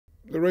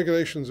The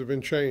regulations have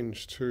been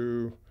changed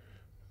to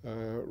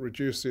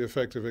reduce the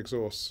effect of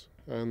exhausts,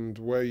 and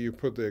where you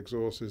put the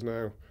exhaust is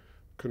now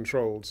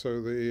controlled.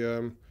 So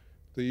the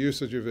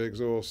usage of the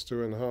exhaust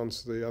to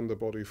enhance the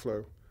underbody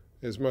flow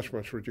is much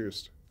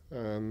reduced,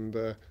 and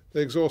the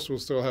exhaust will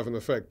still have an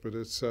effect, but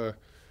it's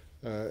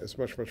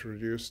much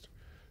reduced.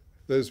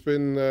 There's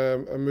been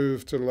a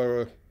move to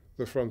lower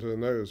the front of the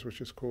nose, which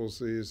has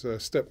caused these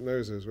step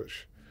noses,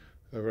 which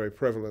are very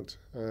prevalent,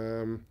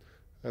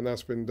 and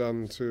that's been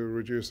done to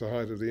reduce the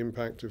height of the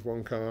impact if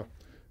one car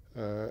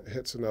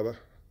hits another.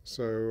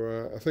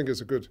 So I think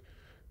it's a good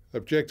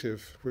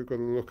objective. We've got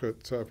to look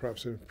at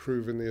perhaps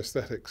improving the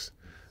aesthetics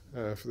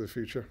for the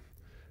future,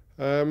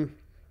 and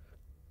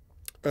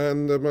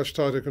a much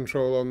tighter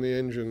control on the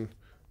engine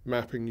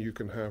mapping you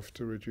can have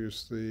to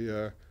reduce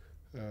the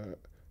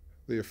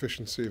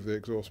efficiency of the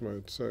exhaust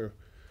mode. So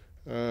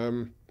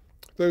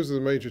those are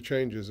the major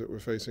changes that we're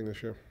facing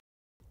this year.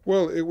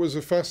 Well, it was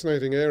a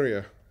fascinating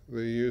area,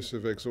 the use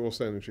of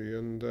exhaust energy,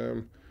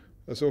 and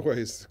as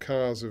always, the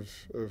cars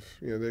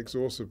the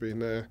exhausts have been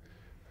there.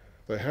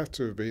 They have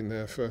to have been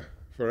there for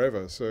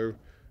forever. So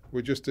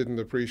we just didn't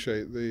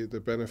appreciate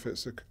the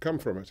benefits that could come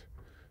from it,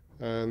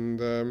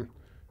 and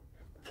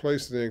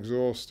placing the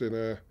exhaust in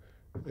a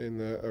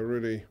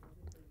really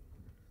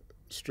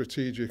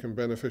strategic and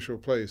beneficial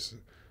place.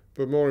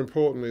 But more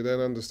importantly,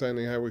 then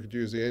understanding how we could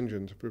use the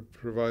engine to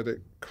provide a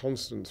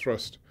constant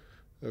thrust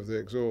of the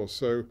exhaust.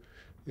 So,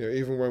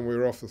 even when we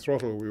were off the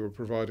throttle, we were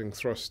providing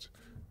thrust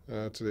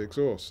to the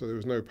exhaust. So there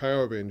was no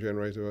power being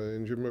generated by the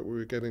engine, but we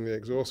were getting the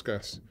exhaust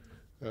gas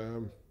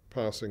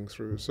passing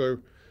through. So,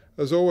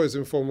 as always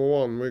in Formula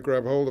One, we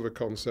grab hold of a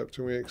concept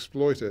and we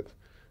exploit it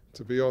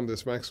to beyond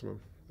its maximum.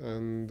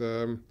 And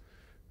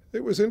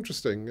it was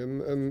interesting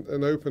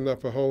and opened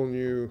up a whole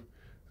new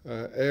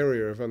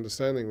area of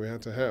understanding we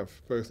had to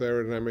have, both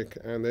aerodynamic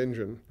and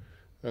engine.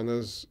 And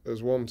as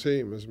one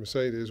team, as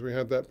Mercedes, we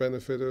had that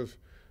benefit of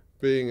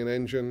being an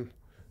engine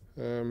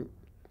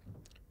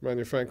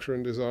manufacturer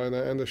and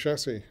designer and a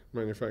chassis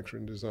manufacturer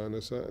and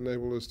designer, so that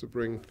enabled us to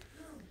bring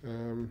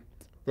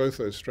both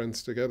those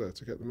strengths together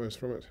to get the most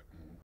from it.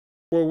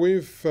 Well,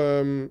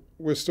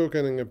 we're still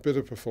getting a bit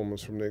of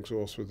performance from the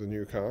exhaust with the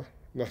new car.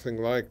 Nothing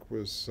like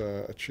was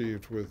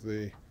achieved with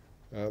the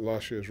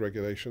last year's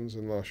regulations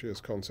and last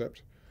year's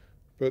concept.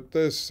 But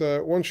there's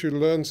once you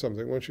learn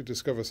something, once you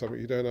discover something,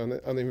 you don't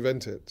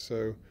uninvent it.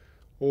 So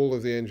all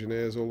of the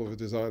engineers, all of the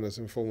designers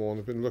in Formula One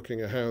have been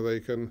looking at how they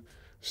can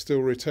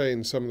still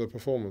retain some of the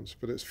performance,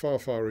 but it's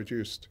far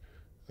reduced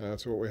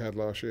to what we had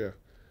last year.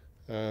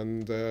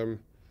 And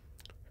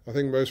I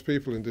think most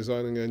people in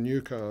designing their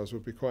new cars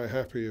would be quite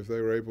happy if they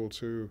were able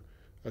to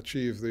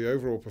achieve the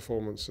overall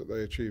performance that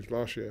they achieved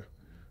last year.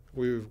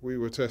 We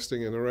were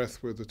testing in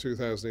Jerez with the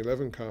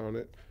 2011 car,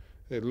 and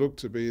it looked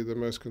to be the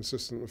most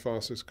consistent and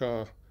fastest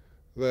car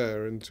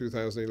there in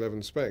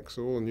 2011 specs.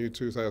 All the new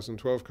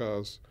 2012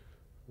 cars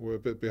were a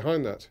bit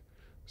behind that.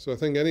 So I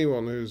think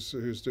anyone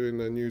who's doing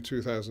their new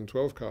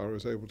 2012 car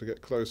is able to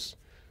get close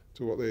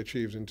to what they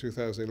achieved in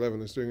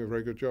 2011 is doing a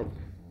very good job.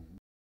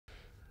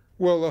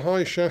 Well, the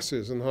high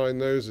chassis and high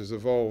noses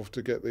evolved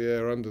to get the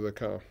air under the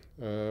car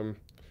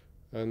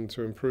and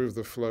to improve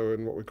the flow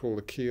in what we call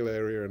the keel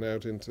area and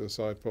out into the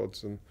side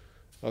pods and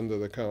under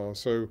the car.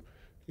 So,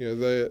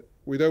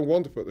 we don't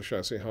want to put the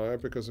chassis higher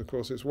because, of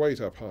course, it's weight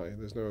up high.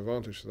 There's no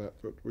advantage to that,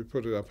 but we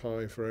put it up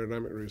high for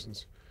aerodynamic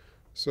reasons.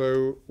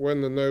 So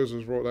when the nose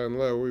was brought down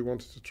low, we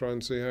wanted to try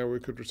and see how we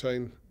could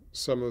retain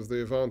some of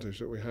the advantage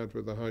that we had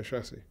with the high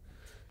chassis.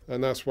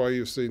 And that's why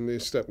you've seen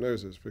these step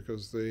noses,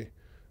 because the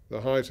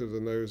height of the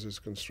nose is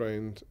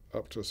constrained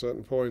up to a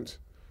certain point,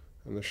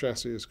 and the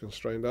chassis is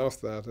constrained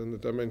after that, and the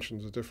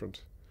dimensions are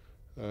different.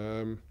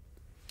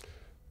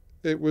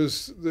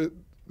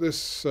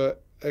 This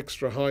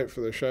extra height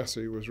for the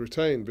chassis was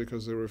retained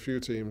because there were a few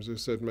teams who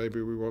said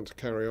maybe we want to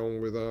carry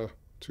on with our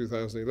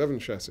 2011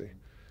 chassis,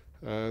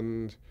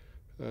 and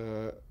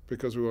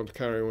because we want to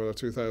carry on with our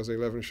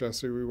 2011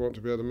 chassis, we want to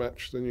be able to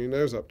match the new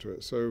nose up to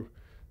it. So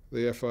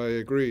the FIA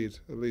agreed,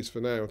 at least for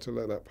now, to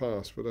let that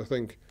pass. But I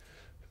think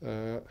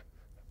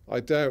I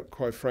doubt,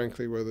 quite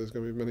frankly, whether there's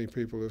going to be many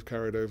people who've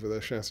carried over their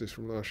chassis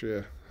from last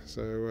year.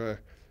 So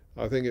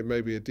I think it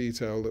may be a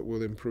detail that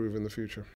will improve in the future.